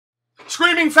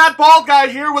Screaming Fat Bald Guy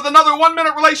here with another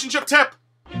 1-minute relationship tip.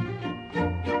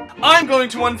 I'm going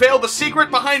to unveil the secret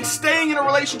behind staying in a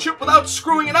relationship without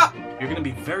screwing it up. You're going to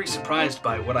be very surprised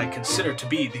by what I consider to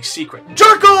be the secret.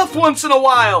 Jerk off once in a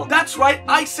while! That's right,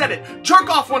 I said it. Jerk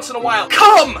off once in a while.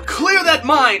 Come! Clear that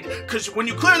mind! Because when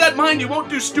you clear that mind, you won't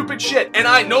do stupid shit. And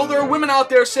I know there are women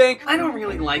out there saying, I don't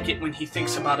really like it when he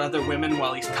thinks about other women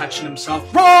while he's touching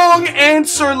himself. Wrong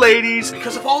answer, ladies!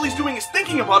 Because if all he's doing is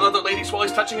thinking about other ladies while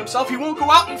he's touching himself, he won't go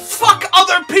out and fuck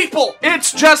other people!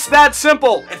 It's just that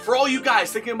simple. And for all you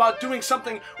guys thinking about doing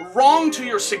something wrong to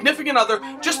your significant other,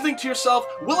 just think to yourself,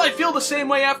 will I feel the same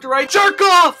way after I jerk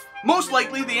off? Most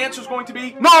likely the answer is going to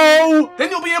be no! Then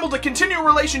you'll be able to continue a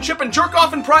relationship and jerk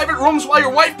off in private rooms while your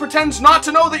wife pretends not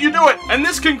to know that you do it. And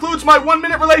this concludes my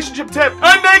 1-minute relationship tip.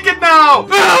 I'm naked now!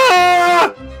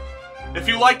 Ah! If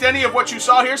you liked any of what you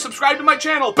saw here, subscribe to my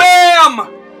channel. BAM!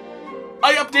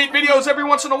 I update videos every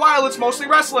once in a while. It's mostly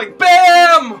wrestling.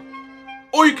 BAM!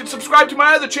 Or you can subscribe to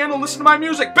my other channel and listen to my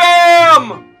music.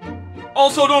 BAM!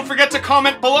 Also, don't forget to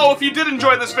comment below if you did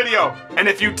enjoy this video. And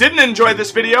if you didn't enjoy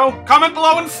this video, comment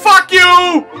below and fuck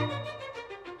you!